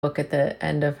Look at the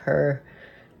end of her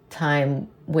time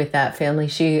with that family.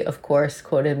 She, of course,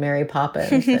 quoted Mary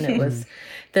Poppins, and it was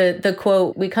the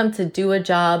quote, "We come to do a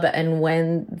job, and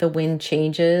when the wind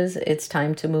changes, it's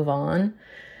time to move on."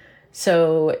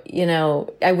 So,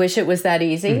 I wish it was that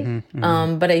easy,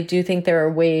 but I do think there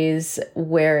are ways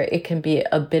where it can be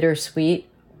a bittersweet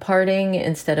parting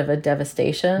instead of a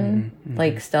devastation,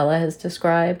 like Stella has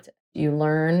described. You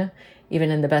learn,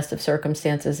 even in the best of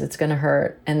circumstances, it's going to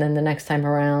hurt. And then the next time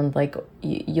around, like,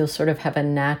 you'll sort of have a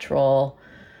natural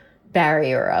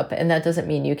barrier up. And that doesn't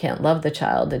mean you can't love the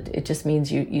child. It just means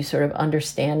you sort of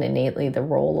understand innately the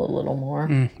role a little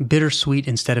more. Bittersweet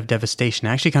instead of devastation.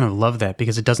 I actually kind of love that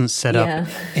because it doesn't set up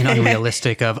an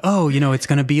unrealistic of, it's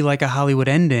going to be like a Hollywood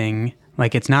ending.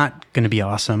 Like, it's not going to be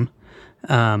awesome.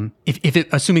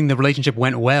 Assuming the relationship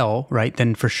went well, right,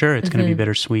 then for sure it's going to be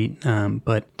bittersweet,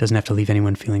 but doesn't have to leave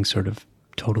anyone feeling sort of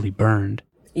totally burned.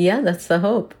 Yeah, that's the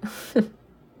hope. I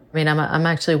mean, I'm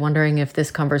actually wondering if this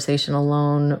conversation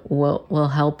alone will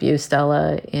help you,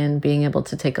 Stella, in being able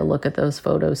to take a look at those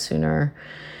photos sooner.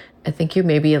 I think you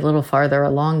may be a little farther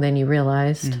along than you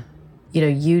realized.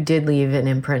 You did leave an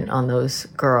imprint on those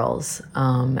girls,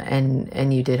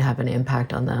 and you did have an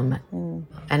impact on them.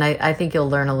 And I think you'll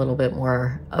learn a little bit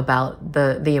more about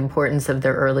the importance of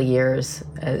their early years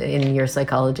in your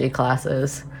psychology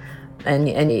classes. And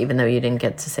even though you didn't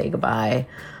get to say goodbye,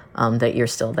 that you're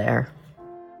still there.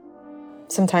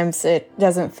 Sometimes it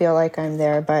doesn't feel like I'm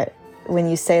there, but when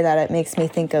you say that, it makes me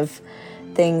think of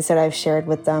things that I've shared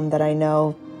with them that I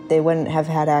know they wouldn't have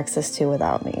had access to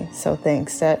without me. So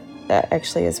thanks. That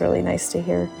actually is really nice to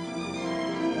hear.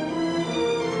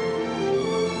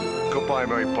 Goodbye,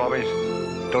 Mary Poppins.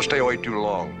 Don't stay away too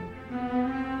long.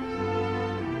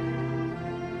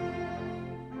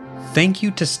 Thank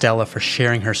you to Stella for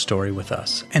sharing her story with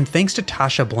us, and thanks to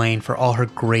Tasha Blaine for all her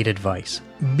great advice.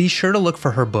 Be sure to look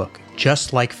for her book,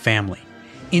 Just Like Family,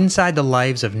 inside the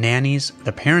lives of nannies,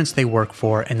 the parents they work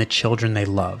for, and the children they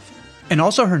love. And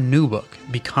also her new book,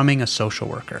 Becoming a Social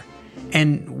Worker.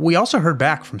 And we also heard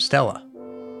back from Stella.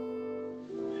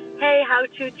 Hey,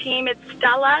 How-To team, it's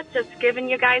Stella, just giving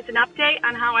you guys an update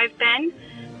on how I've been.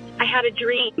 I had a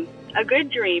dream, a good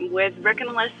dream, with Rick and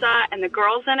Alyssa and the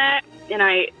girls in it, and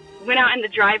I went out in the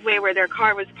driveway where their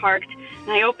car was parked,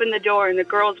 and I opened the door, and the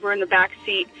girls were in the back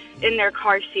seat in their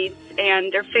car seats,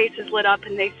 and their faces lit up,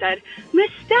 and they said,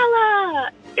 "Miss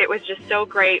Stella!" It was just so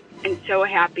great and so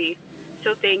happy.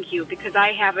 So thank you, because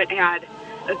I haven't had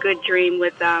a good dream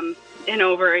with them in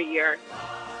over a year.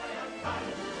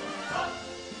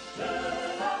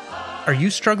 Are you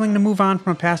struggling to move on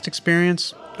from a past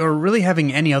experience, or really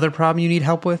having any other problem you need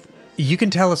help with? You can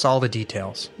tell us all the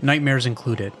details, nightmares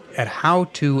included, at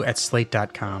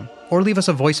howto@slate.com, or leave us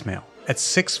a voicemail at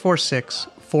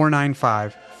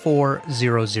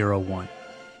 646-495-4001.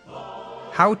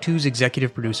 How To's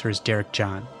executive producer is Derek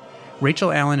John.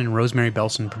 Rachel Allen and Rosemary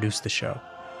Belson produced the show.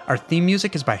 Our theme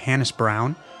music is by Hannes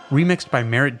Brown, remixed by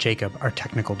Merritt Jacob, our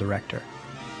technical director.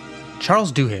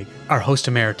 Charles Duhigg, our host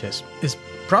emeritus, is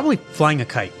probably flying a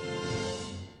kite.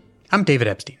 I'm David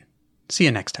Epstein. See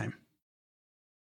you next time.